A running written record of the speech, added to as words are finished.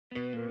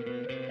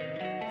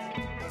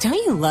Don't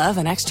you love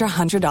an extra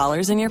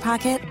 $100 in your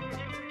pocket?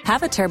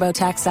 Have a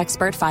TurboTax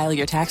expert file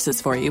your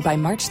taxes for you by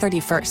March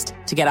 31st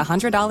to get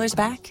 $100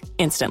 back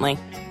instantly.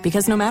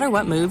 Because no matter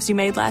what moves you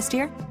made last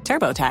year,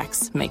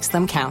 TurboTax makes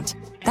them count.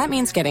 That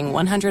means getting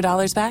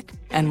 $100 back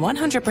and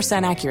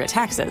 100% accurate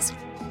taxes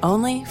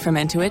only from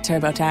Intuit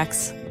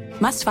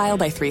TurboTax. Must file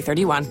by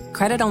 3/31.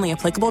 Credit only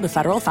applicable to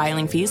federal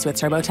filing fees with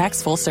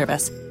TurboTax full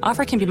service.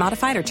 Offer can be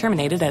modified or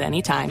terminated at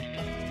any time.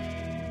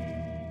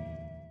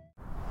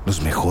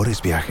 Los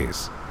mejores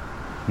viajes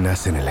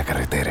nacen en la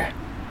carretera,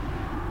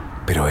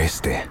 pero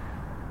este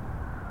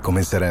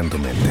comenzará en tu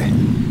mente.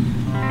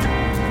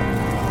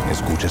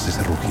 ¿Escuchas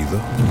ese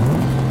rugido?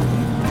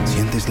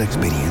 ¿Sientes la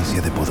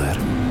experiencia de poder?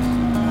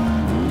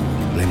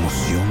 ¿La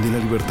emoción de la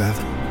libertad?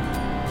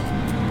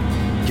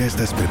 Ya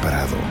estás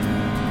preparado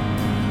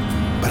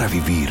para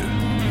vivir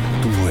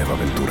tu nueva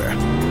aventura.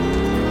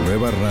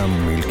 Nueva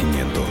Ram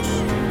 1500.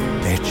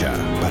 Hecha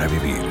para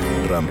vivir.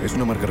 Ram es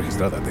una marca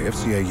registrada de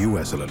FCA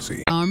US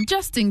LLC.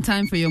 Just in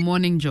time for your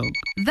morning jog.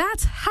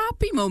 That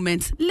happy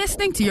moment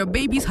listening to your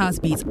baby's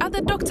heartbeat at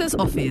the doctor's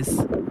office.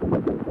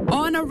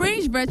 Or an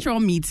arranged virtual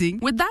meeting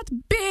with that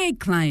big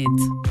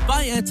client.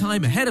 Buy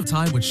airtime ahead of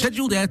time with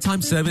scheduled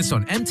airtime service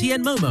on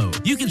MTN Momo.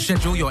 You can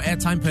schedule your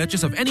airtime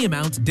purchase of any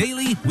amount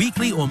daily,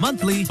 weekly, or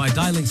monthly by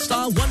dialing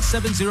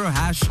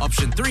 *170#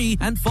 option 3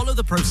 and follow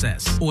the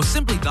process. Or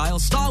simply dial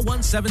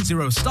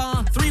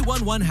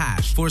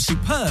 *170*311# for a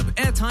superb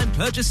airtime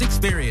purchase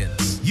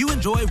experience. You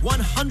enjoy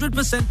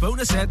 100%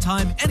 bonus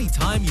airtime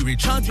anytime you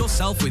recharge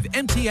yourself with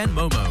MTN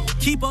Momo.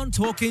 Keep on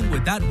talking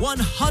with that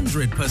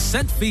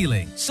 100%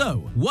 feeling.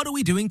 So, what are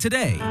we doing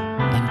today?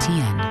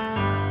 MTN.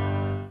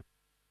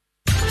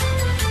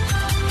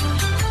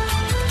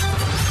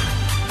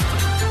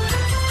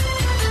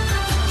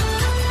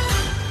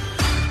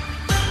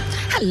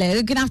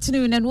 Hello, good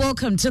afternoon, and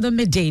welcome to the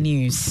Midday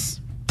News.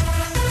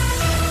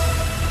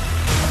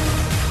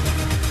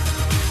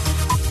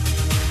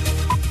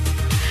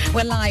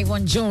 We're live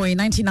on Joy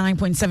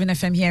 99.7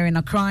 FM here in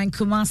Accra and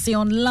Kumasi,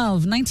 on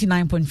Love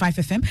 99.5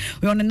 FM.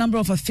 We're on a number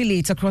of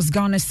affiliates across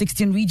Ghana's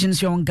 16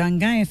 regions. We're on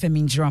Ganga FM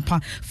in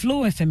Jirapa,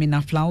 Flow FM in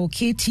Aflao,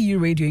 KTU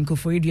Radio in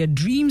Koforidua,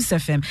 Dreams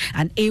FM,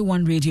 and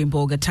A1 Radio in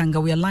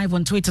Bolgatanga. We are live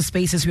on Twitter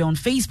Spaces. We're on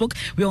Facebook.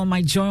 We're on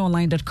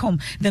myjoyonline.com.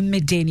 The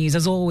Midday News,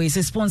 as always,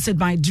 is sponsored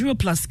by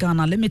Duraplus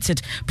Ghana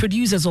Limited,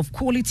 producers of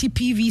quality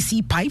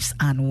PVC pipes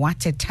and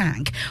water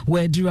tank.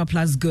 Where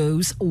Duraplus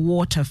goes,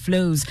 water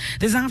flows.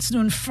 This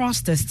afternoon,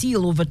 Fraudsters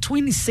steal over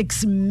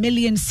 26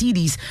 million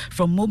cedis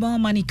from mobile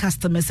money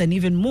customers and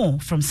even more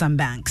from some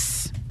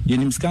banks. The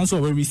names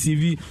council will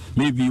receive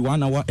maybe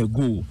 1 hour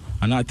ago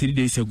and 3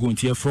 days ago.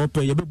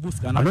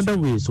 Another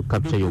way is to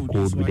capture your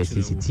code with a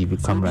CCTV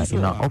camera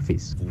in our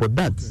office. For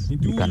that,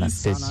 you can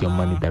access your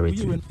money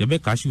directly.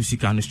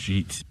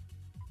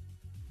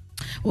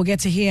 We'll get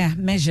to hear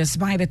measures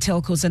by the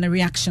telcos and a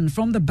reaction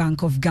from the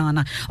Bank of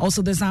Ghana.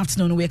 Also this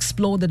afternoon, we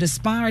explore the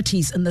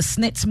disparities in the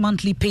SNIT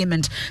monthly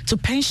payment to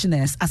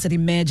pensioners as it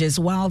emerges,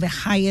 while the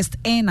highest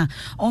earner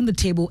on the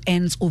table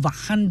earns over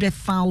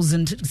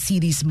 100,000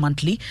 cedis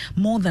monthly.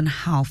 More than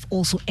half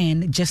also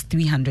earn just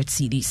 300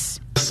 cedis.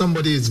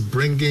 Somebody is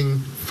bringing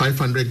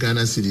 500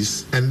 Ghana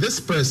cedis, and this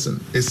person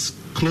is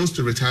close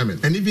to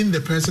retirement, and even the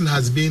person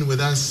has been with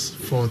us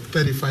for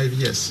 35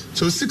 years.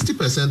 So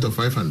 60% of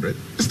 500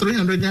 is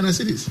 300 Ghana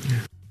cedis.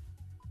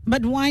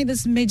 But why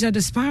this major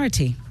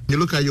disparity? You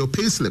look at your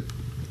pay slip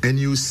and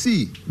you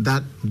see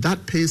that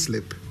that pay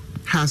slip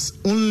has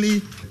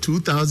only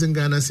 2,000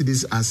 Ghana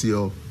cedis as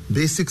your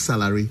basic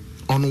salary,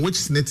 on which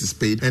SNIT is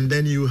paid, and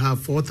then you have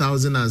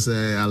 4,000 as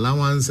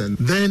allowance, and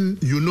then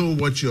you know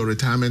what your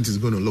retirement is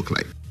going to look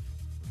like.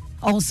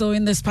 Also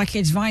in this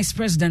package, Vice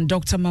President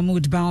Dr.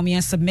 Mahmoud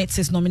Bawumia submits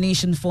his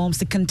nomination forms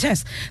to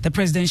contest the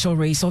presidential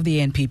race of the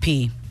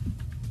NPP.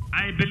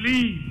 I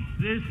believe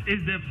this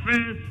is the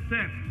first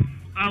step,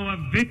 our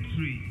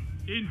victory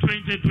in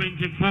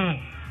 2024,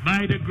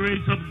 by the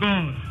grace of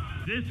God.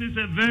 This is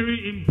a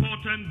very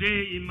important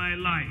day in my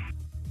life.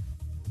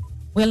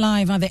 We're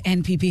live at the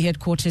NPP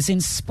headquarters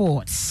in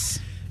sports.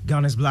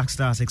 Ghana's Black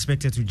Stars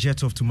expected to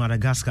jet off to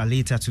Madagascar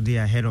later today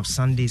ahead of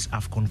Sunday's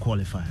AFCON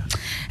qualifier.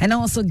 And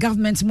also,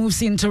 government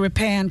moves in to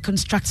repair and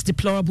construct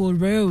deplorable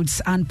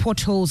roads and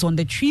potholes on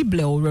the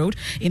Treeblow Road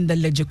in the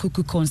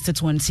Lejokuku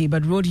constituency.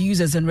 But road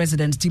users and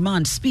residents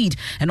demand speed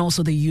and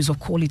also the use of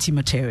quality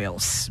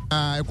materials.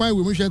 The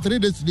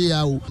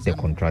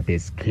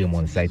contractors came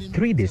on site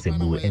 3 days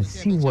ago and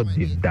see what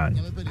they've done.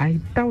 I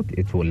doubt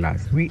it will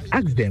last. We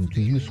asked them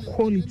to use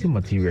quality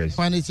materials.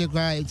 So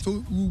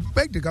we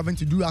beg the government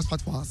to do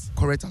asphalt for us.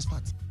 Correct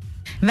asphalt.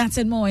 That's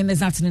and more in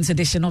this afternoon's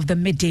edition of the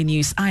Midday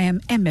News. I am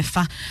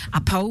Emefa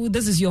Apau.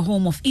 This is your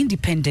home of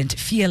independent,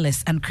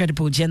 fearless, and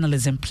credible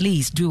journalism.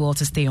 Please do all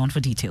to stay on for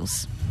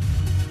details.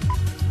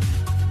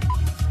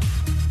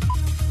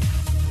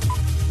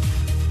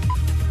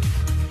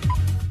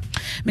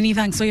 Many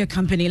thanks for your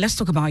company. Let's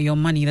talk about your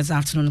money this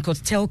afternoon,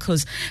 because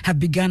telcos have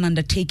begun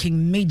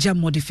undertaking major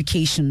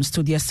modifications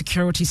to their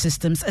security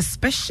systems,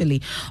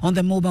 especially on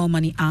the mobile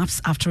money apps,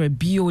 after a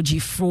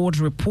BOG fraud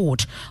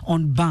report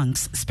on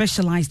banks,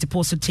 specialized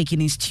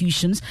deposit-taking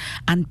institutions,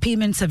 and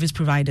payment service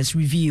providers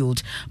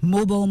revealed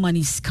mobile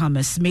money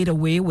scammers made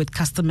away with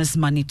customers'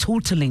 money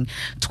totaling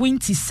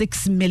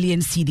 26 million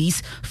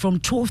cedis from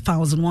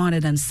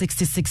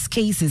 12,166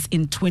 cases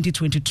in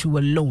 2022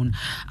 alone.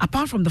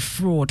 Apart from the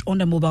fraud on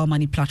the mobile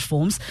money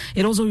platforms,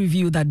 it also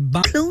revealed that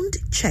cloned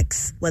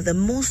checks were the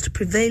most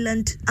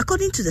prevalent.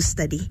 According to the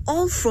study,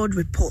 all fraud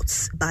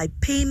reports by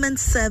payment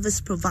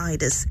service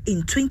providers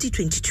in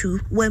 2022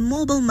 were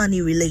mobile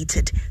money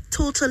related,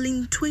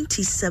 totaling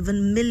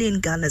 27 million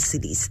Ghana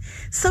cedis.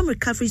 Some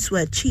recoveries were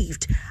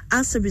achieved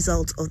as a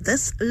result of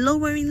this,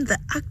 lowering the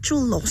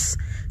actual loss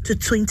to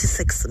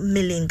 26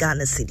 million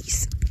Ghana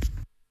cedis.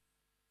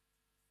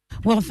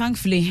 Well,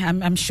 thankfully,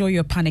 I'm sure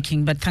you're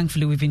panicking, but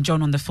thankfully we've been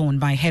joined on the phone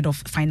by Head of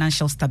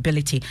Financial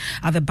Stability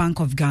at the Bank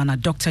of Ghana,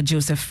 Dr.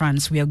 Joseph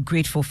Franz. We are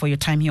grateful for your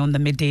time here on the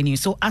Midday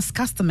News. So as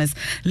customers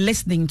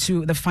listening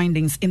to the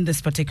findings in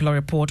this particular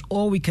report,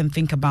 all we can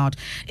think about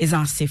is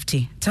our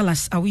safety. Tell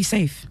us, are we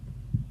safe?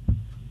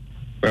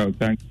 Well,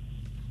 thank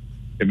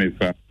you,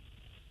 Emefa,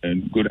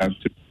 and good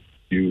afternoon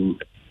to you.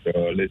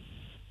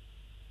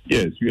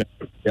 Yes, we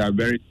are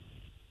very,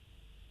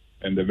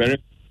 and the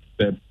very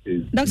step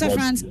is...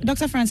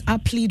 Dr. Franz, I'll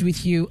plead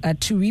with you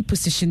to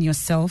reposition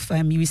yourself.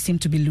 You seem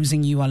to be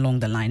losing you along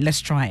the line. Let's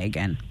try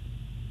again.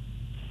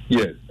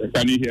 Yes,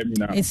 can you hear me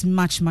now? It's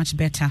much, much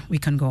better. We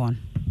can go on.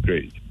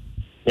 Great.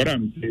 What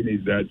I'm saying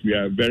is that we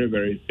are very,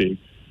 very safe.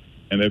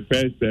 And the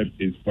first step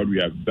is what we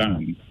have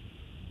done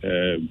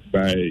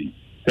by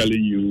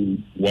telling you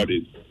what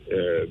is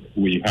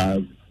we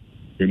have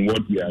and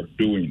what we are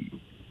doing.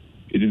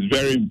 It is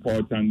very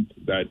important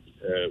that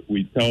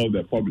we tell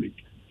the public,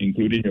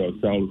 including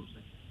yourselves,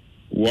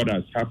 what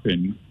has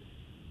happened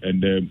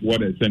and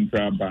what the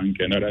central bank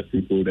and other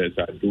stakeholders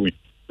are doing,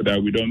 so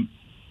that we don't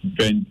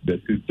bend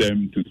the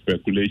system to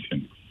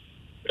speculation.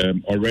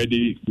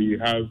 Already we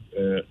have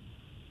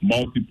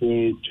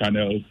multiple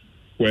channels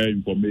where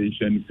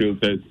information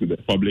filters to the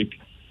public.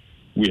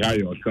 We have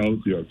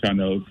yourselves, your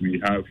channels,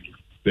 we have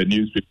the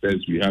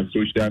newspapers, we have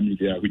social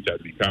media, which has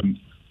become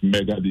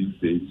mega these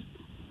days.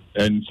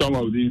 And some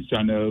of these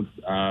channels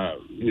are,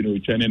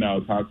 churning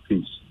out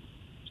half-truths.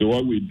 So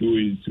what we do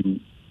is to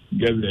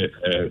get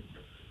the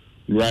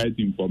right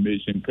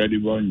information,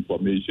 credible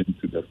information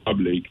to the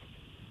public,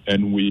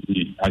 and we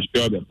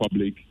assure the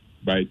public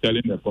by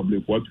telling the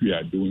public what we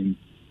are doing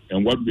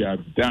and what we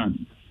have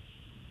done.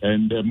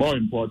 And more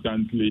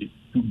importantly,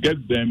 to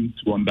get them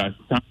to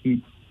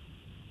understand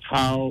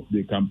how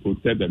they can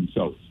protect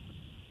themselves,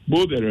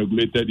 both the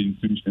regulated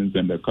institutions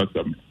and the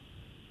customer.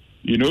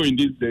 In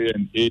this day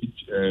and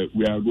age,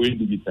 we are going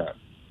digital.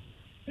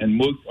 And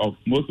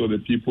most of the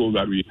people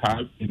that we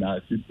have in our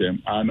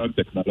system are not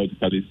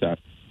technologically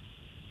savvy.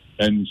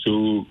 And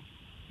so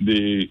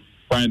they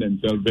find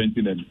themselves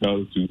venting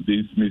themselves to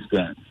these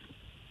miscreants,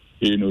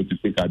 to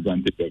take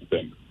advantage of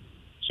them.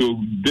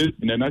 So this,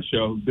 in a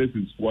nutshell, this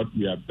is what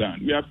we have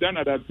done. We have done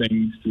other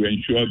things to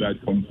ensure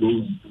that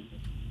controls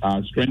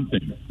are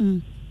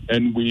strengthened.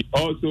 And we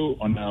also,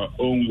 on our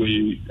own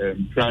way,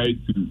 try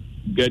to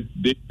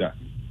get data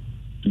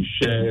to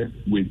share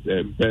with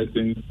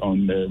persons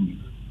on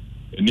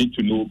a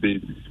need-to-know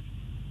basis.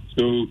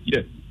 So,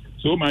 yes,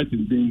 so much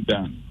is being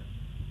done.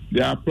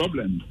 There are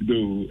problems,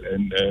 though,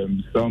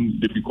 and some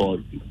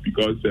difficulties,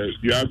 because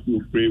you have to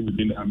operate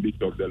within the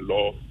ambit of the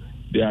law.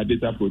 There are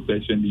data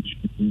protection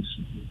issues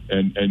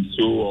and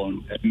so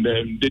on. And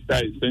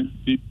data is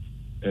sensitive,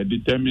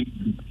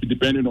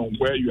 depending on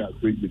where you are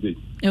going with it.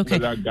 Okay.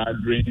 Whether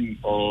gathering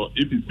or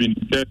if it's been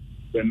shared,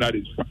 then that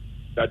is fine,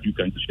 that you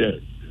can share.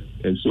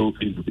 And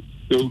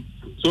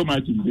so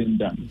much is being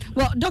done.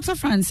 Well, Dr.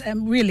 Franz,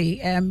 really,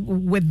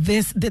 with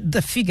this,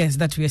 the figures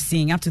that we are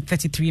seeing, up to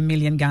 33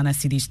 million Ghana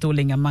cedis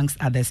stolen, amongst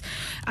others,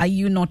 are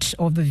you not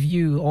of the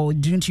view, or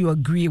don't you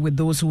agree with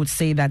those who would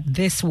say that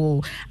this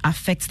will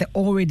affect the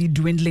already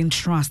dwindling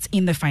trust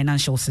in the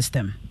financial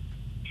system?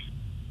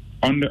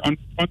 On the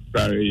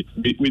contrary,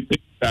 we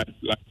think that,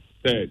 like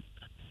I said,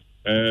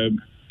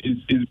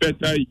 it's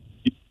better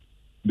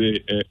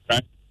the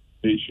right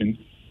information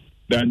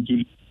than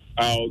to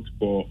out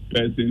for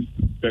persons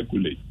to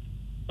speculate.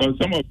 Because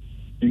some of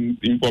the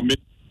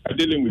information are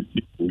dealing with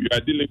people. You are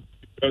dealing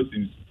with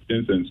persons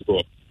and so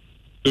on.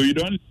 So you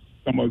don't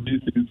some of these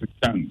things to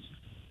chance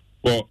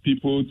for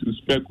people to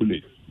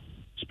speculate.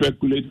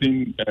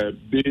 Speculating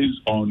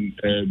based on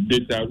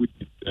data which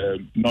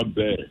is not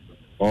there,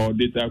 or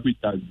data which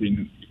has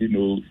been,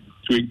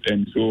 tweaked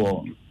and so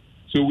on.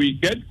 So we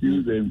get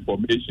you the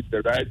information,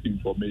 the right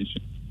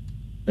information,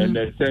 and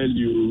they tell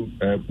you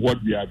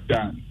what we have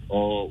done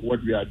or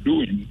what we are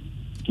doing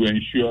to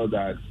ensure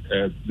that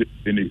this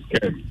thing is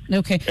carried.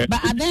 Okay,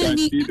 but are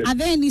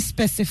there any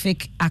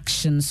specific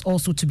actions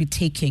also to be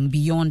taken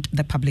beyond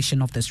the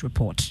publishing of this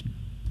report?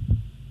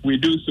 We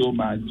do so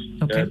much.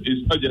 Okay.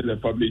 It's not just the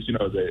publishing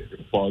of the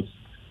reports.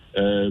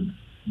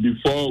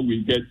 before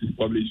we get to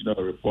publishing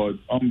our report,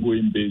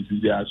 ongoing basis,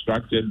 there are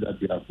structures that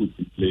we have put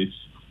in place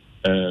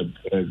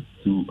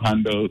to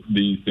handle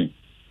these things.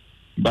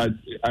 But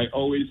I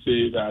always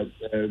say that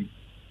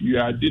you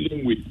are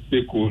dealing with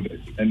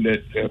stakeholders, and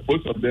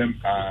most of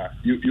them are,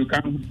 you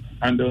can't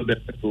handle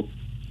them. So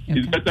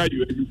it's better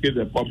you educate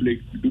the public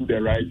to do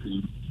the right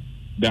thing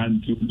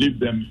than to leave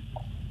them,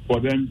 for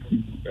them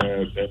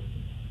to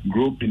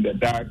grope in the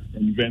dark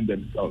and invent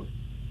themselves.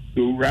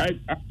 So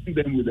asking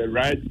them with the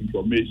right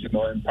information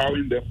or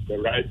empowering them with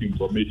the right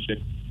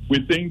information,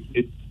 we think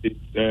it's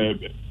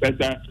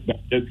better than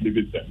just leave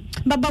it there.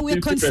 But we are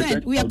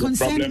concerned. We are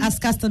concerned as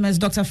customers,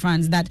 Dr.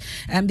 Franz, that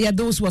there are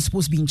those who are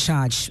supposed to be in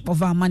charge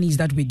of our monies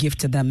that we give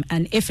to them,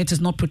 and if it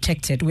is not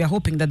protected, we are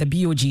hoping that the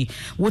BOG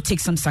will take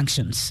some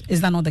sanctions.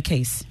 Is that not the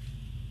case?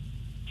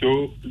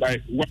 So,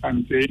 like what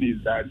I'm saying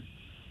is that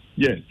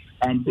yes,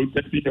 I'm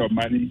protecting your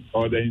money,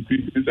 or the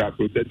institutions are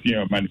protecting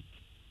your money,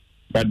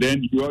 but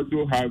then you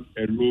also have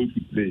a role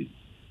to play,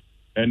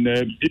 and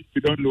if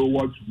you don't know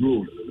what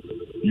role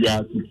you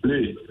are to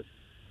play.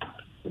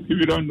 If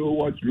you don't know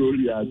what role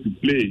you are to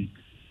play,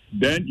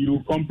 then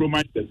you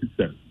compromise the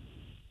system.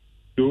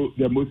 So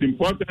the most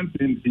important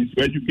thing is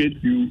to educate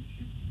you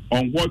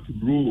on what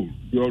role,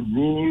 your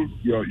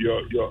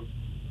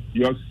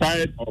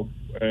side of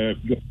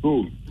the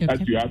role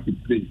that you have to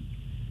play.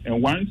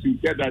 And once you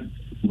get that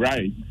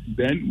right,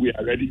 then we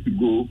are ready to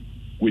go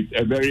with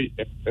a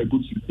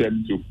good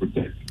system to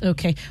protect.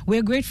 Okay,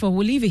 we're grateful.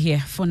 We'll leave it here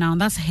for now.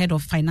 That's Head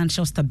of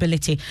Financial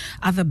Stability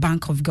at the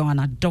Bank of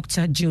Ghana,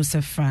 Dr.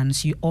 Joseph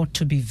Franz. You ought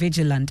to be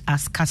vigilant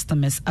as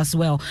customers as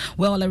well.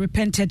 Well, a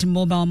repented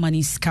mobile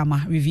money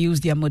scammer reveals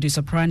their modus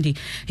operandi.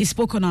 He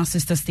spoke on our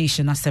sister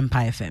station,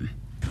 Asempa FM.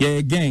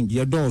 Yeah, gang,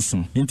 yeah,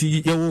 Dawson.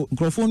 Inti your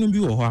microphone bi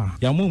wo ha.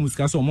 Ya mo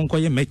musika so mo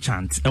nkoye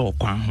merchant e wo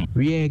kwan ho.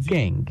 We are a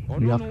gang.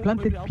 We have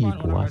planted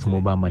people as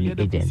mobile money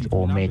agents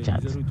or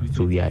merchants,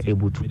 so we are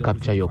able to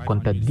capture your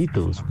contact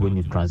details when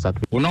you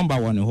transact. O number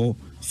one ho,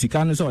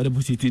 sika no so o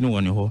deposit no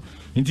one ho.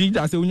 Inti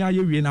da se onya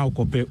ye wie na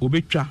okope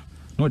obetwa.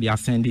 No, they are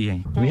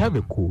sending. We have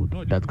a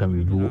code that can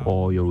review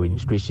all your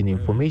registration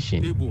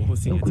information,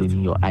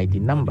 including your ID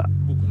number.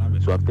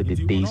 So after the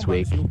day's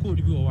work,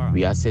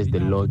 we access the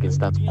log and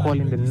start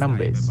calling the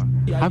numbers,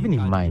 having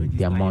in mind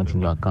the amount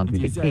in your account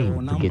with the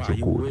aim to get your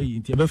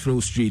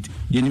code. Street,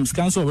 the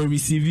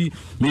receive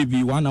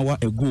maybe 1 hour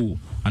ago.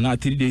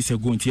 And 3 days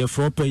ago,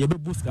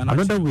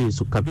 another way is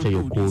to capture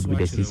your code with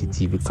a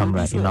CCTV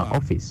camera in our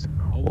office,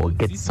 or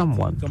get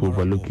someone to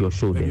overlook your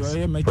shoulders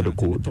for the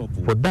code.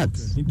 For that,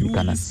 you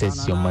can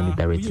access your money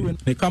directly.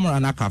 The camera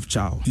na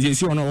capture. You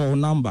see on our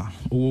number,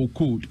 or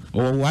code,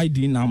 or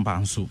ID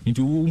number, so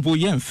into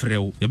Boyen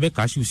Freo, the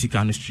Bekashi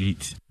Sikan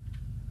Street.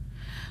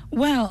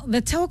 Well,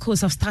 the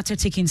telcos have started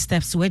taking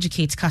steps to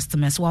educate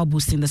customers while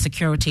boosting the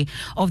security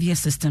of their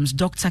systems.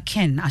 Dr.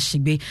 Ken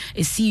Ashigbe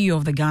is CEO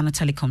of the Ghana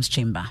Telecoms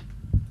Chamber.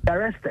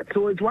 Arrested.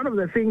 So it's one of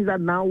the things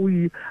that now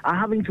we are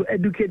having to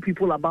educate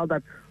people about,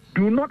 that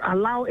do not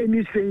allow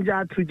any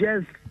stranger to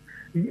just,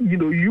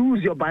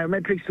 use your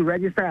biometrics to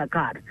register a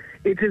card.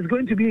 It is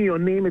going to be in your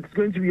name. It's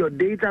going to be your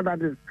data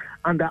that is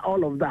under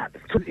all of that.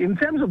 So in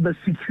terms of the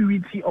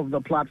security of the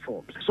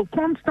platforms, so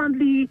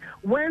constantly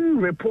when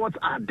reports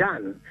are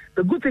done,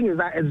 the good thing is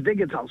that it's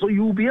digital. So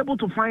you'll be able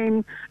to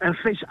find and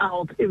fish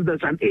out if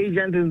there's an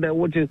agent in there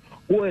who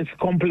is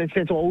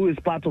complicit or who is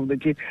part of the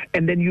case,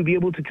 and then you'll be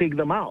able to take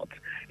them out.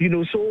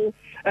 So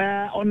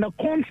on a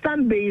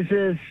constant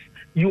basis,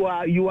 you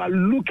are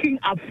looking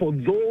up for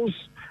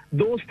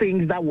those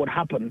things that would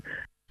happen.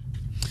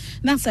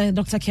 That's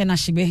Dr. Ken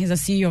Ashigbe. He's the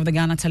CEO of the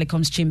Ghana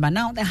Telecoms Chamber.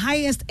 Now, the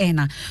highest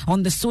earner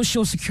on the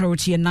Social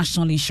Security and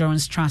National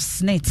Insurance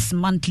Trust, SNIT's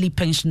monthly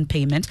pension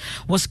payment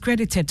was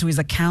credited to his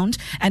account,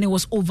 and it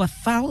was over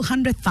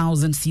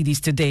 100,000 cedis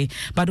today.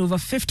 But over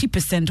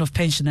 50% of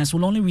pensioners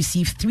will only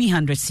receive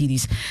 300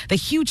 cedis. The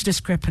huge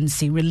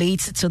discrepancy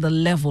relates to the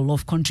level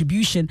of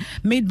contribution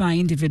made by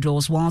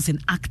individuals whilst in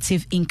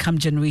active income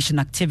generation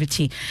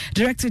activity.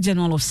 Director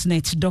General of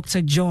SNIT,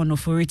 Dr. John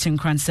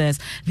Oforitin-Kran, says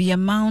the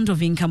amount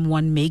of income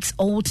one makes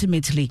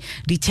ultimately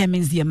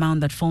determines the amount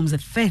that forms a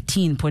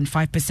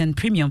 13.5%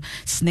 premium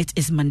SNIT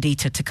is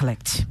mandated to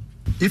collect.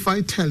 If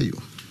I tell you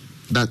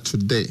that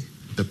today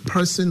the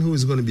person who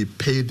is going to be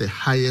paid the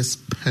highest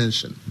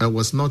pension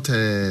was not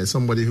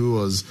somebody who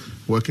was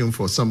working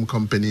for some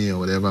company or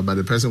whatever, but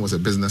the person was a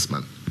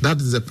businessman, that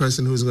is the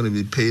person who is going to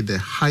be paid the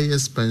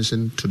highest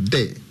pension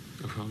today.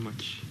 Of how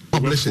much?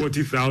 Publish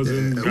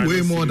 40,000.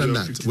 Way more than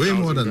that. Way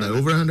more than that.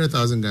 Over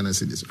 100,000 Ghana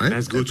cedis, right?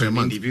 Let's go to an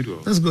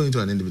individual. Let's go into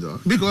an individual.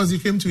 Because you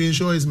came to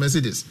insure his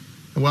Mercedes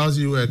whilst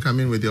you were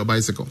coming with your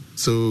bicycle.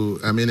 So,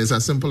 it's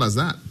as simple as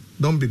that.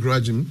 Don't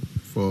begrudge him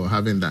for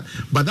having that.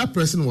 But that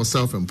person was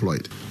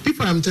self-employed. If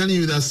I'm telling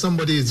you that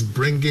somebody is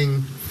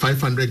bringing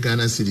 500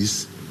 Ghana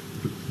cedis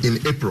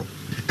in April,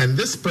 and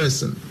this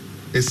person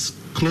is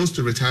close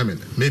to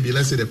retirement, maybe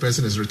let's say the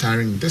person is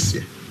retiring this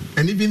year,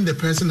 and even the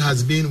person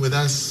has been with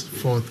us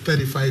for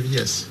 35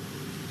 years,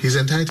 he's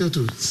entitled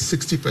to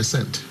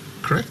 60%,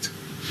 correct?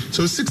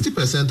 So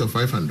 60% of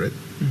 500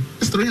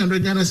 is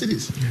 300 Ghana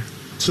cedis. Yeah.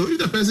 So if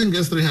the person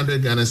gets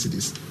 300 Ghana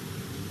cedis,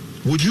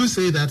 would you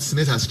say that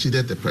SNIT has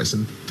cheated the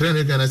person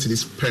 300 Ghana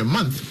cedis per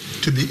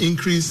month to be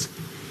increased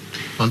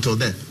until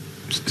death?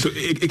 So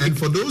and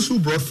for those who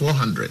brought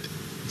 400,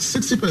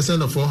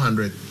 60% of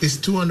 400 is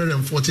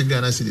 240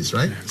 Ghana cedis,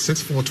 right?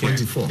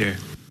 6,424. Yeah.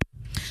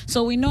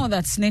 So we know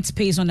that SNIT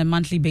pays on a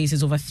monthly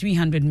basis over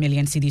 300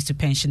 million cedis to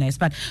pensioners.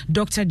 But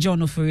Dr. John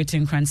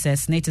Ofori-Tinkrah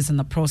says SNIT is in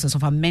the process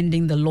of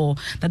amending the law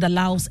that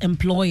allows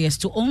employers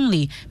to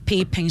only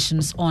pay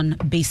pensions on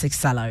basic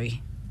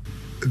salary.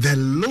 The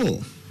law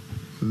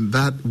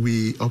that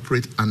we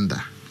operate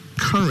under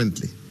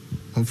currently,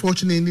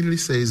 unfortunately,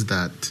 says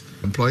that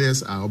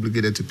employers are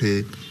obligated to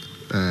pay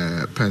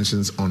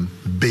pensions on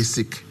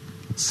basic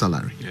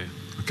salary. Yeah.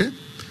 Okay?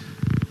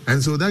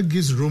 And so that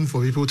gives room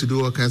for people to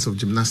do all kinds of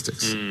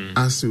gymnastics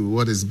as to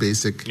what is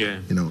basic,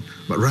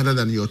 but rather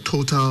than your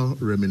total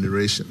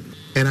remuneration.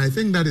 And I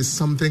think that is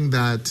something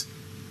that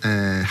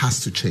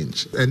has to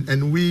change.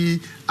 And we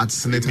at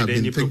SNIT have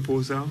been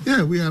proposal?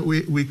 Yeah,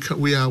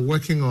 we are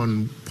working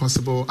on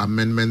possible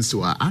amendments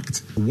to our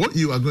act. What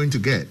you are going to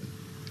get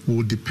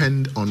will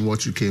depend on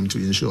what you came to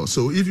insure.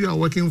 So if you are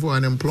working for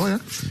an employer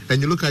and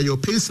you look at your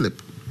pay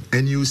slip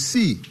and you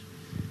see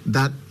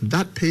that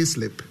pay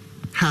slip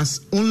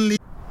has only...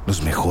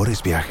 Los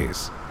mejores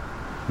viajes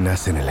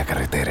nacen en la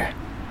carretera,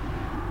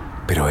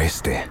 pero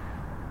este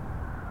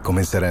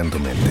comenzará en tu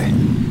mente.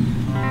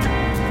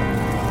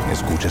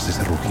 ¿Escuchas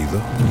ese rugido?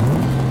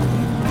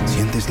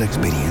 ¿Sientes la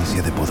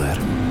experiencia de poder?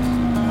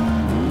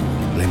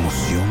 ¿La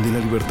emoción de la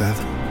libertad?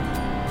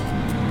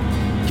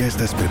 Ya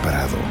estás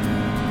preparado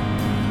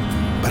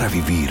para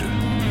vivir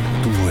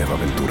tu nueva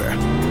aventura.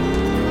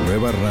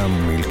 Nueva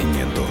RAM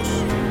 1500.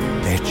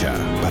 Hecha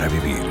para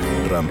vivir.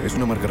 RAM es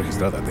una marca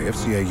registrada de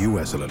FCA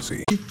US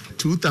LLC.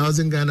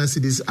 2,000 Ghana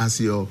cedis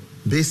as your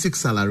basic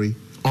salary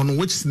on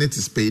which SNIT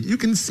is paid. You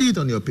can see it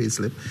on your pay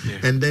slip. Yeah.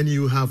 And then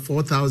you have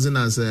 4,000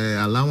 as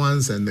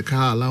allowance and the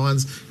car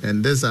allowance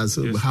and this as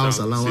house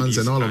allowance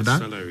and all of that.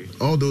 Salary.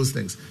 All those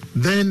things.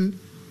 Then,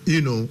 you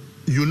know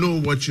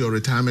what your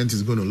retirement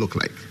is going to look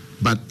like.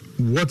 But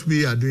what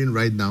we are doing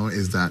right now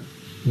is that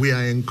we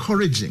are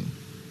encouraging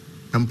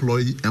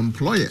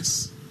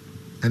employers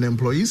and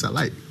employees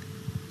alike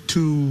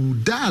to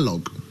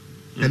dialogue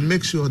and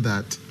make sure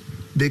that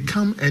they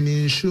come and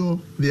ensure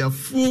their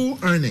full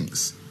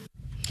earnings.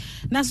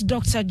 That's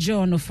Dr.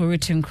 John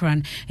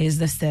Ofori-Tinkrah, is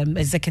the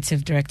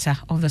Executive Director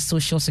of the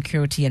Social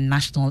Security and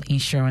National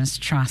Insurance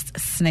Trust,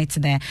 SNIT,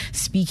 there,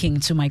 speaking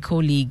to my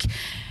colleague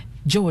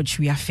George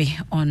Wiafe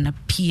on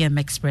PM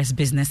Express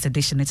Business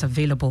Edition. It's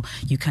available.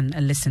 You can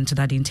listen to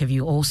that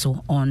interview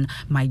also on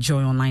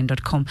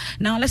myjoyonline.com.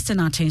 Now let's turn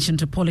our attention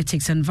to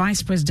politics. And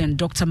Vice President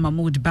Dr.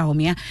 Mahmoud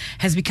Bawumia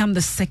has become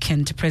the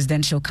second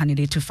presidential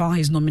candidate to file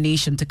his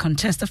nomination to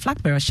contest the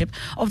flag bearership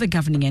of the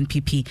governing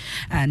NPP.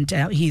 And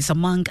he's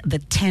among the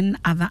 10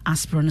 other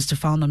aspirants to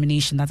file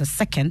nomination. That's a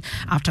second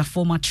after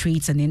former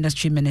Trades and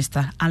Industry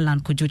Minister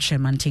Alan Kojo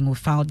Manting, who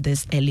filed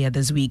this earlier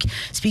this week.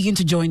 Speaking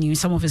to Joy News,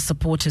 some of his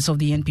supporters of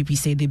the NPP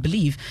say they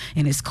believe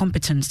in his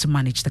competence to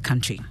manage the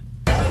country.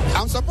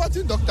 I'm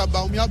supporting Dr.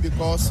 Bawumia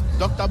because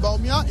Dr.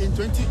 Bawumia in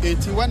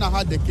 2018, when I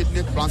had the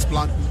kidney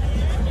transplant,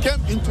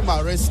 came into my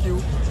rescue.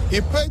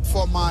 He paid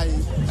for my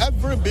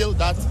every bill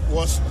that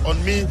was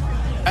on me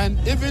and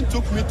even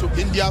took me to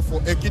India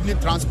for a kidney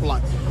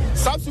transplant.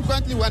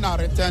 Subsequently, when I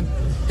returned,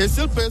 he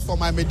still pays for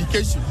my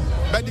medication.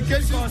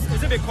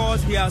 Is it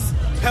because he has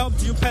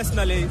helped you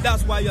personally?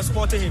 That's why you're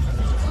supporting him?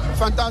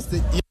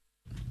 Fantastic.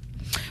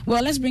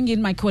 Well, let's bring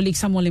in my colleague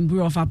Samuel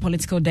Mburu of our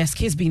political desk.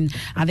 He's been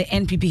at the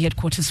NPP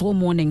headquarters all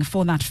morning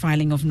for that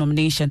filing of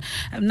nomination.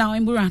 Now,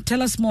 Mburu,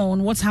 tell us more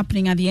on what's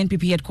happening at the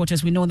NPP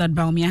headquarters. We know that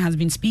Bawumia has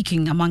been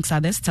speaking, amongst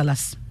others. Tell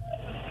us.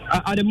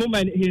 At the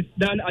moment, he's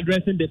done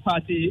addressing the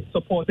party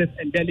supporters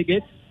and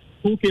delegates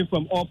who came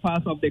from all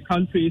parts of the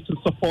country to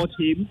support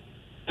him.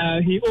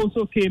 He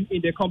also came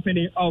in the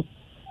company of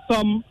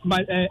some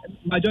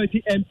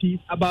majority MPs,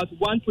 about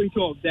 120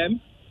 of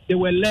them. They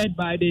were led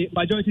by the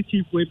majority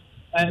chief whip,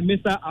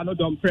 Mr. Arnold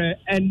Dompre,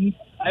 and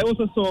I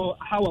also saw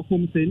Howard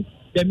Humson,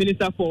 the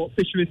Minister for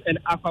Fisheries and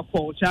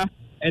Aquaculture,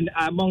 and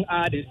among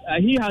others.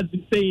 He has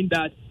been saying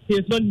that he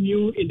is not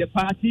new in the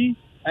party.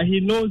 He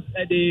knows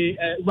the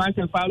rank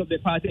and file of the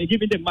party, and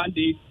given the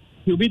mandate,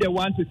 he'll be the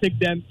one to take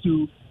them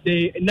to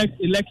the next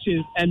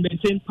elections and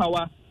maintain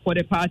power for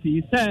the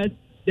party. He says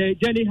the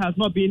journey has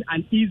not been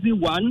an easy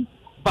one,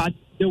 but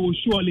they will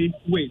surely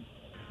win.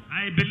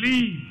 I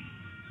believe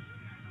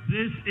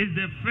this is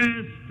the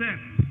first step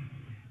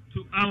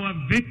to our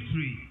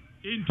victory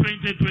in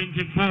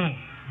 2024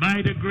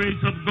 by the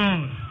grace of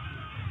God.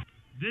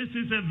 This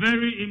is a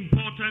very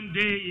important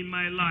day in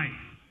my life.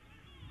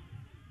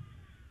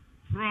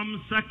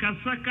 From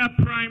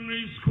Sakasaka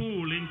Primary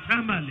School in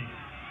Tamale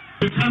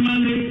to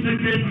Tamale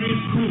Secondary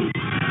School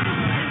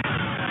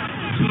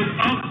to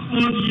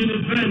Oxford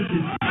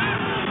University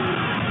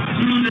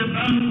to the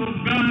Bank of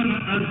Ghana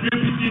as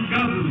Deputy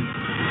Governor,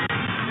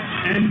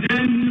 and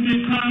then to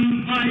become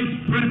Vice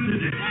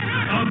President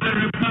of the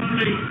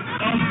Republic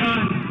of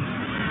Ghana.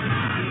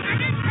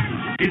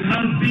 It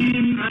has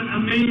been an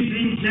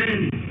amazing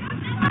journey,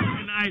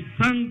 and I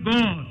thank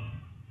God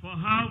for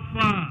how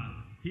far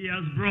He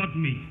has brought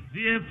me.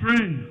 Dear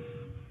friends,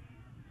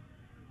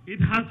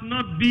 it has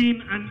not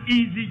been an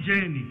easy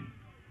journey.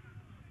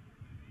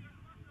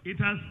 It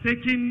has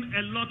taken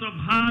a lot of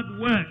hard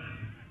work,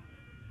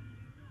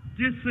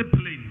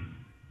 discipline,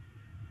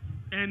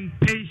 and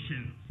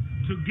patience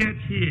to get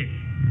here.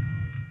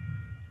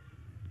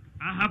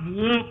 I have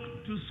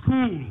walked to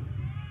school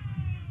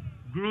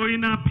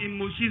growing up in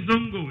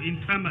Moshizongo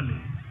in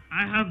Tamale.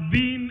 I have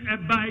been a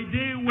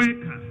by-day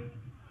worker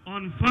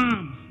on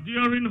farms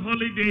during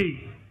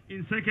holidays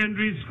in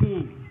secondary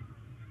school.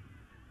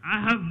 I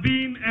have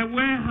been a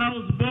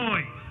warehouse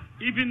boy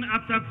even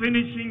after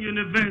finishing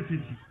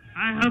university.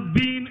 I have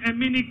been a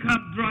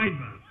minicab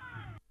driver.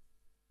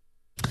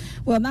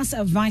 Well, that's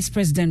Vice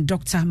President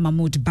Dr.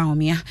 Mahmoud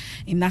Bawumia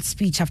in that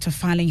speech after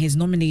filing his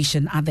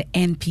nomination at the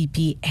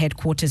NPP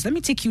headquarters. Let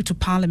me take you to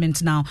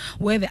Parliament now,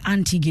 where the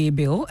anti-gay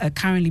bill,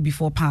 currently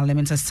before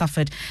Parliament, has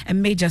suffered a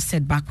major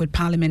setback, with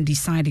Parliament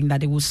deciding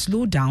that it will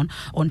slow down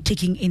on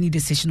taking any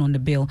decision on the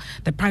bill.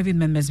 The private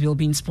members' bill,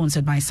 being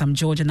sponsored by Sam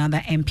George and other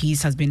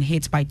MPs, has been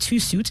hit by two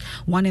suits,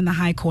 one in the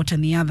High Court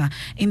and the other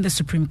in the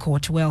Supreme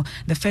Court. Well,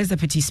 the First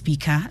Deputy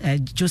Speaker,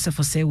 Joseph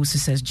Osei-Owusu,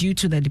 says due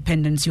to the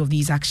dependency of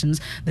these actions,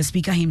 the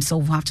Speaker himself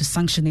will have to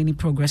sanction any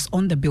progress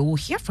on the bill. We'll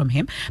hear from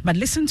him, but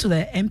listen to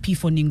the MP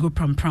for Ningu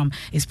Pram,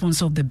 a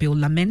sponsor of the bill,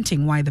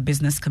 lamenting why the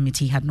Business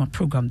Committee had not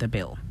programmed the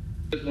bill.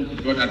 I just want to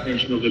draw the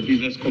attention of the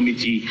Business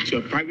Committee to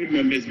a private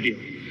member's bill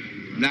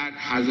that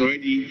has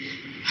already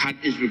had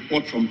its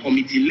report from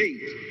committee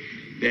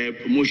late, the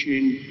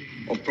promotion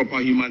of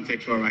proper human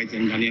sexual rights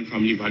and Ghanaian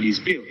family values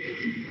bill,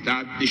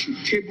 that they should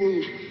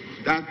table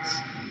that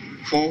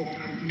for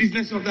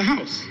business of the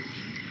House.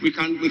 We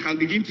can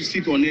begin to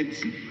sit on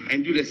it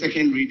and do the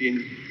second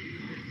reading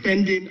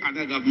pending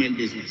other government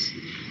business.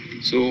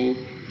 So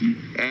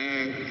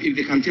if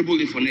they can table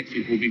it for next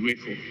week, we'll be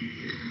grateful.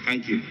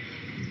 Thank you.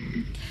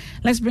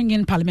 Let's bring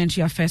in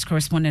Parliamentary Affairs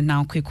correspondent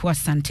now, Kweku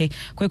Asante.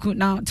 Kweku,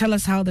 now tell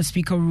us how the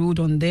Speaker ruled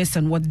on this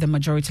and what did the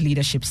majority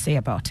leadership say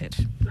about it.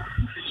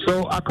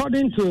 So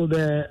according to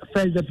the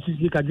First Deputy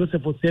Speaker,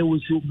 Joseph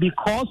Osei-Owusu,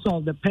 because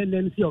of the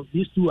pendency of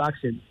these two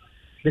actions,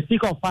 the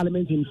Speaker of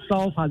Parliament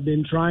himself has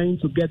been trying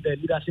to get the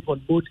leadership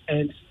on both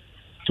ends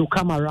to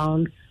come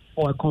around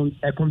for a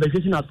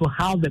conversation as to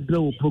how the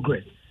bill will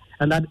progress,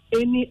 and that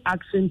any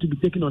action to be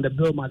taken on the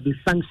bill must be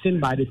sanctioned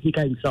by the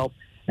Speaker himself,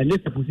 and this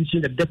is the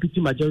position the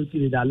Deputy Majority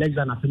Leader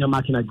Alexander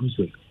Afenyo-Markin agrees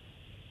with.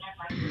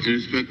 In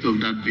respect of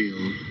that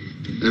bill,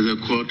 there's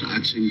a court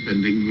action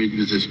pending which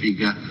Mr.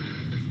 Speaker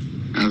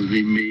has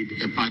been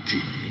made a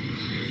party.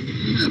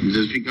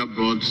 Mr. Speaker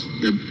brought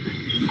the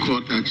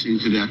court action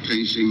to the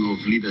attention of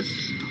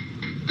leaders,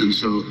 and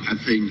so I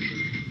think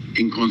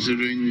in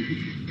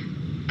considering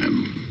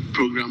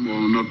program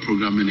or not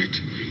programming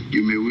it,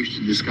 you may wish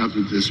to discuss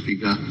with the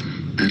Speaker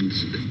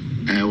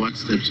and what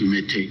steps you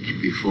may take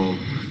before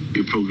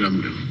you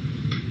program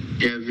them.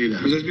 Yes, leader.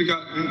 Mr.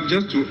 Speaker,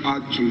 just to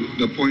add to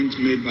the point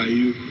made by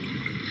you,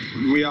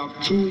 we have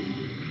two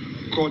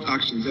court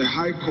actions, a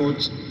High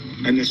Court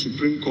and a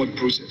Supreme Court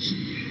process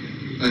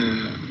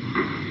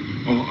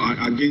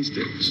against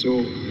it. So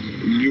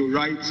you're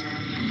right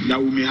that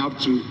we may have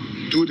to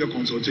do the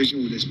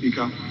consultation with the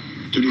Speaker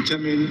to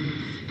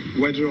determine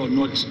whether or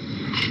not,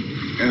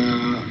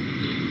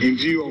 in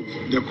view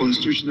of the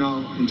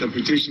constitutional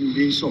interpretation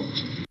being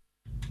sought.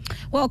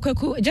 Well,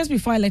 Kweku, just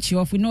before I let you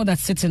off, we know that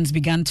sit-ins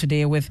began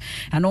today with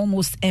an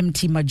almost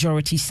empty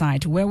majority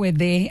side. Where were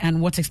they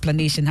and what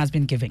explanation has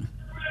been given?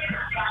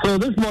 So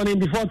this morning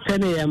before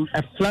 10 a.m.,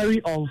 a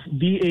flurry of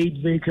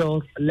V8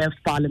 vehicles left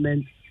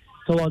Parliament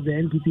towards the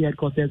NPP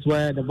headquarters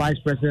where the Vice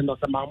President,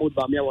 Dr. Mahmoud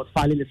Bawumia, was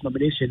filing his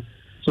nomination.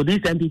 So these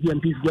NPP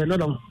MPs were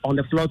not on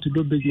the floor to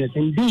do business.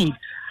 Indeed,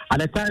 at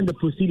the time the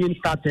proceedings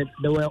started,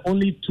 there were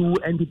only two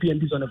NPP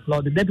MPs on the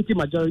floor, the Deputy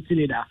Majority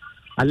Leader,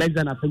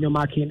 Alexander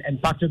Afenyo-Markin, and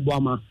Patrick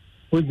Boama,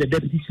 who is the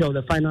Deputy Chair of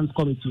the Finance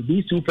Committee.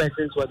 These two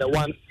persons were the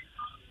ones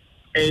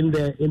in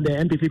the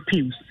NPP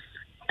pews.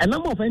 A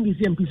number of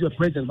NDC MPs were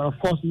present, but of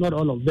course not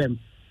all of them.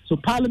 So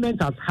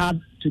Parliament has had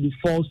to be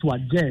forced to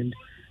adjourn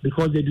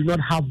because they do not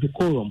have the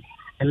quorum,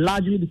 and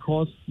largely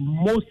because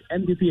most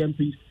NDP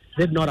MPs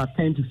did not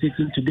attend to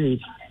sitting today.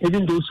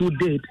 Even those who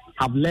did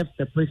have left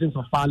the presence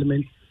of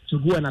Parliament to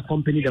go and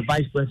accompany the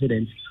Vice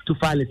President to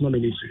file his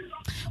nomination.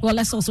 Well,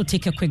 let's also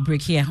take a quick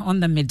break here on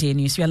the Midday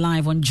News. We are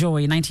live on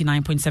Joy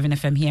 99.7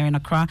 FM here in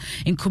Accra,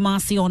 in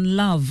Kumasi on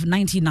Love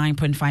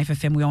 99.5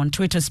 FM. We're on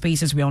Twitter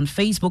Spaces, we're on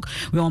Facebook,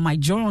 we're on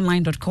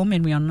myjoyonline.com,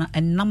 and we're on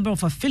a number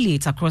of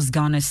affiliates across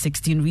Ghana's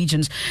 16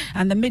 regions.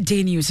 And the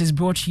Midday News is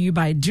brought to you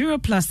by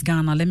Duraplus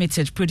Ghana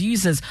Limited,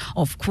 producers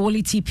of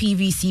quality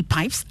PVC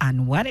pipes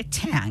and water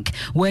tank.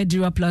 Where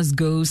Duraplus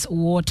goes,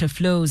 water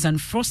flows. And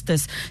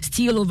Fraudsters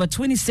steal over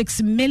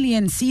 26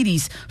 million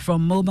cedis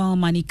from mobile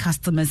money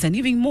customers and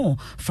even more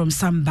from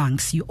some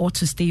banks. You ought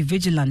to stay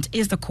vigilant,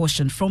 is the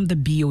caution from the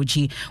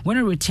BOG. When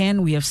we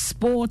return, we have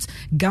sports.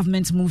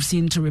 Government moves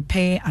in to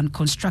repair and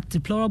construct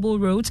deplorable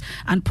roads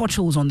and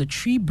potholes on the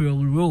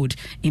Treebrill Road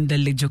in the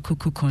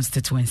Lejokuku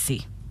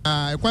constituency.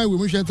 The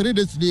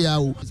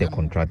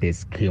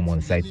contractors came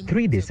on site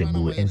 3 days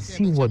ago and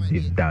see what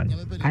they've done.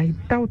 I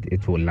doubt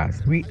it will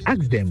last. We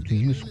asked them to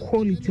use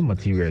quality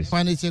materials.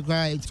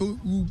 So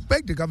we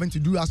beg the government to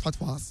do asphalt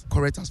for us,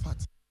 correct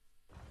asphalt.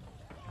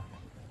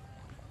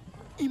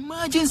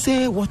 Imagine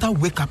say water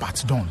wake up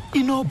at dawn,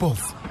 no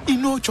buff,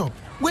 no chop,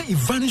 where it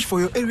vanish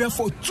for your area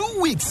for 2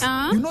 weeks.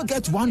 You not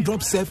get one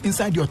drop safe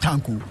inside your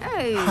tank.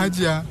 Hey.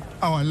 Hajia,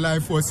 our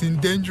life was in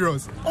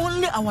dangerous.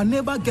 Only our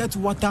neighbor gets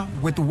water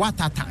with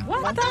water tank.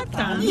 Water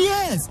tank?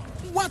 Yes,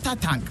 water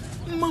tank.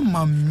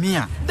 Mamma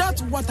mia,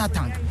 that water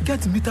tank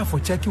gets meter for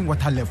checking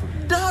water level.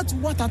 That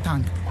water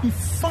tank be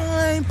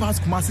fine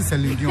past Kumasi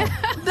Selenium.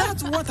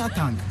 That water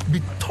tank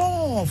be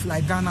tough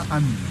like Ghana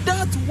Army.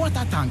 That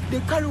water tank,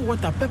 they carry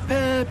water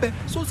pepe,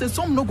 so say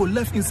some no go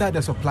left inside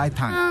the supply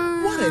tank.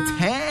 What a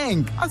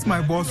tank! As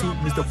my boss,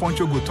 Mr.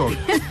 Foncho, go talk.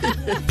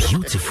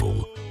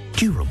 Beautiful,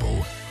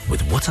 durable,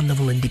 with water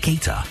level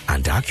indicator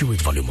and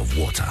accurate volume of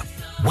water.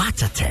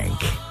 Water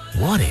tank.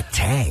 What a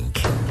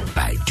tank!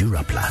 By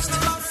Duraplast.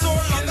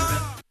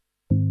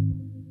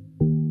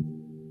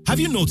 Have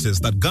you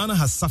noticed that Ghana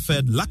has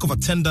suffered lack of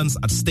attendance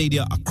at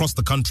stadia across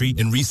the country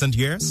in recent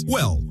years?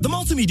 Well, the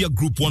Multimedia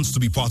Group wants to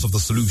be part of the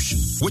solution,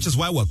 which is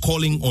why we're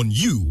calling on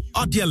you,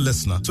 our dear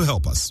listener, to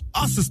help us.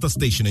 Our sister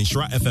station,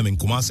 Inshira FM in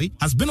Kumasi,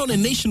 has been on a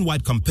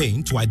nationwide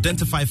campaign to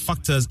identify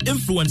factors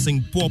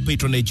influencing poor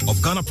patronage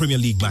of Ghana Premier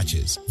League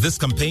matches. This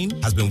campaign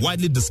has been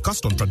widely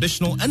discussed on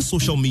traditional and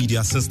social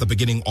media since the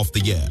beginning of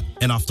the year.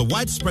 And after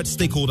widespread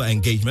stakeholder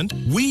engagement,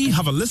 we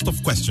have a list of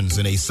questions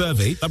in a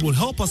survey that will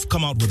help us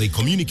come out with a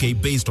communique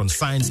based on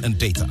science and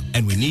data,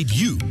 and we need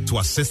you to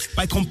assist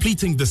by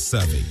completing this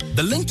survey.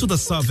 The link to the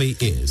survey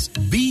is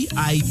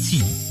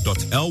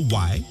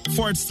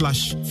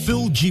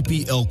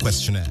bit.ly/PhilGPL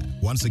questionnaire.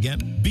 Once again,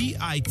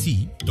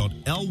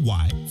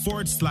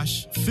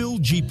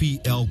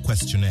 bit.ly/PhilGPL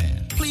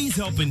questionnaire. Please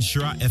help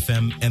Inshira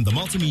FM and the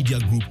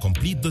Multimedia Group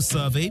complete the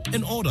survey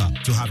in order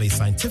to have a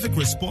scientific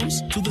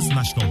response to this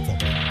national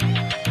problem.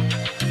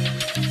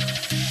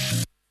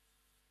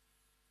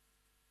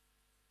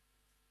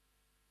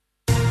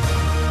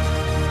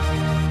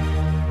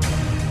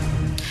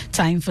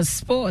 Time for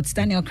sports.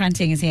 Daniel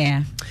Cranting is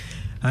here.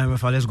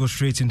 Let's go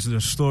straight into the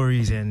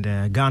stories. And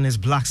Ghana's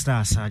Black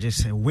Stars are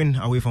just a win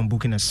away from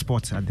booking a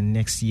spot at the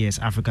next year's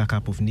Africa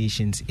Cup of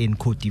Nations in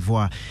Cote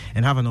d'Ivoire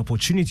and have an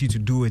opportunity to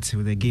do it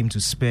with a game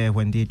to spare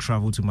when they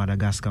travel to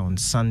Madagascar on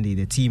Sunday.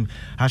 The team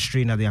has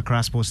trained at the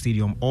Accra Sports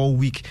Stadium all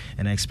week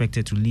and are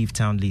expected to leave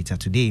town later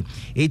today.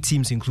 8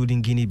 teams,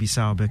 including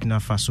Guinea-Bissau,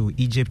 Burkina Faso,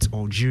 Egypt,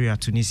 Algeria,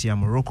 Tunisia,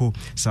 Morocco,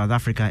 South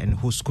Africa, and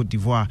host Cote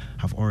d'Ivoire,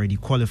 have already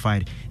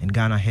qualified. And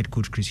Ghana head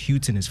coach Chris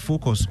Hughton is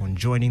focused on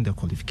joining the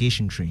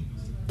qualification train.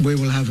 We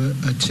will have a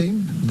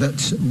team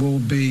that will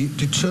be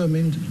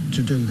determined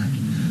to do that.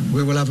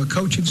 We will have a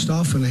coaching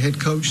staff and a head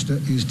coach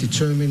that is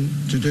determined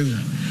to do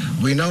that.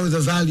 We know the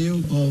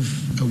value of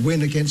a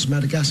win against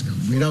Madagascar.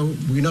 We know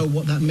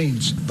what that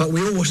means. But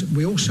we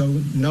also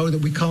know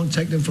that we can't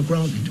take them for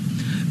granted.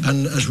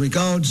 And as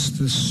regards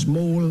the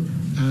small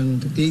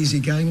and easy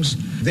games,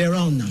 there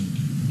are none.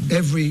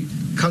 Every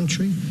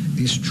country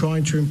is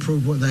trying to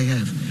improve what they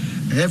have.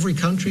 Every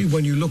country,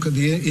 when you look at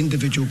the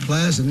individual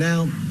players, are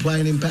now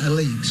playing in better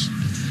leagues.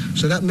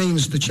 So that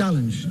means the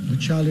challenge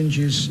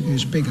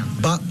is bigger.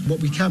 But what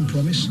we can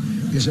promise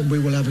is that we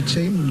will have a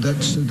team that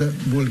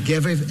will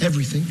give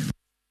everything.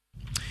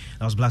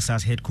 That was Black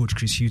Stars head coach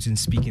Chris Hughton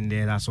speaking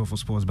there. That's all for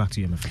sports. Back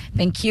to you, MF.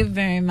 Thank you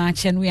very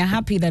much. And we are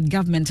happy that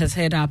government has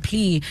heard our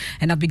plea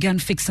and have begun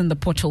fixing the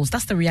potholes.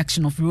 That's the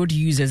reaction of road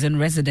users and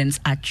residents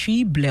at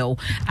Treebrill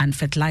and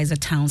Fertilizer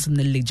Towns in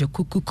the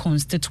Lejokuku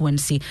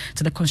constituency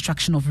to the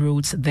construction of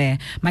roads there.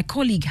 My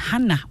colleague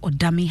Hannah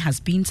Odami has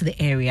been to the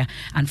area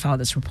and filed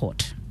this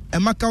report. We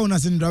ask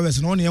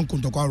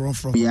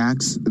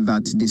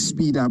that they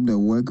speed up the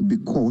work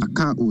because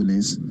car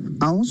owners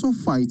are also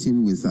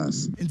fighting with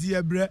us.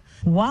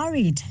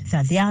 Worried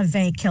that their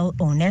vehicle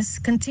owners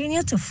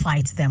continue to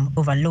fight them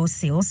over low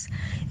sales,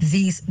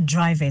 these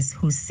drivers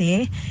who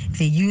say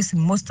they use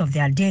most of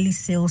their daily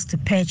sales to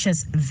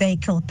purchase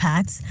vehicle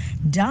parts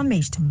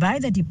damaged by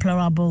the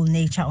deplorable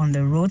nature on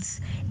the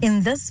roads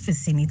in this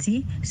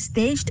vicinity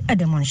staged a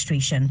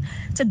demonstration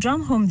to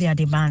drum home their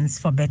demands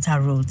for better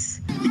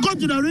roads. You go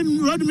to the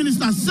road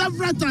minister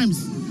several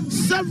times,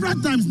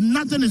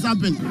 nothing is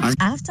happening.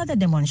 After the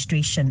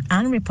demonstration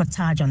and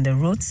reportage on the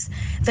roads,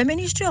 the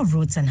Ministry of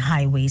Roads and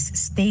Highways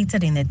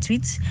stated in a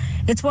tweet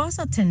it was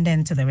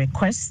attending to the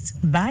requests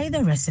by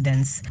the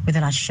residents with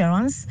an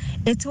assurance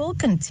it will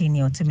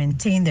continue to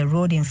maintain the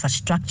road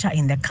infrastructure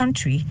in the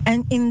country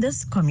and in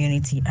this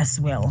community as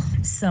well.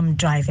 Some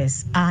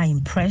drivers are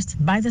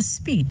impressed by the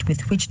speed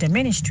with which the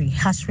ministry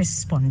has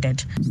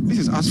responded. This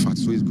is asphalt,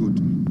 so it's good.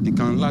 It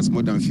can last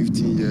more than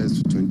 15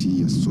 years to 20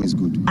 years, so it's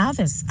good.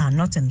 Others are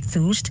not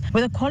enthused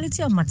with the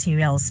quality of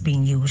materials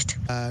being used.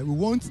 We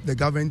want the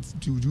government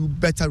to do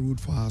better road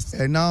for us.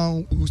 And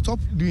now we'll stop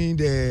doing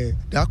the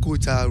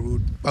quota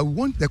road, but we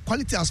want the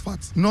quality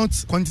asphalt, not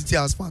quantity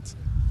asphalt.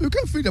 You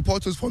can fill the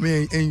potholes for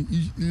me and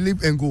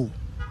leave and go.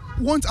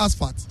 We want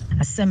asphalt.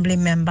 Assembly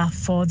member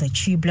for the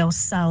Chiblo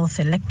South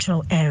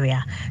electoral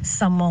area,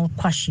 Samuel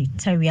Kwashi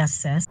Teria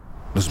says,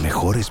 Los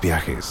mejores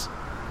viajes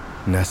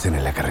nacen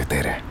en la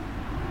carretera,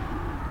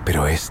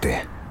 pero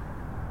este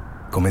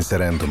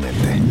comenzará en tu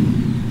mente.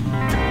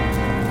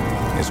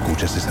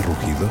 ¿Escuchas ese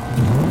rugido?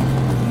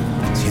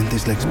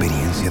 ¿Sientes la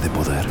experiencia de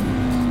poder?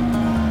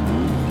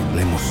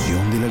 ¿La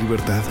emoción de la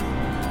libertad?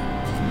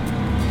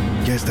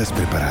 Ya estás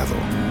preparado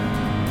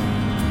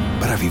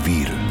para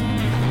vivir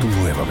tu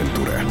nueva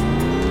aventura.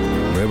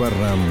 Nueva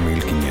RAM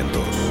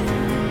 1500.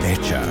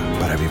 Hecha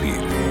para vivir.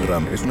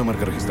 RAM es una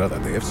marca registrada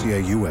de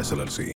FCI US LLC.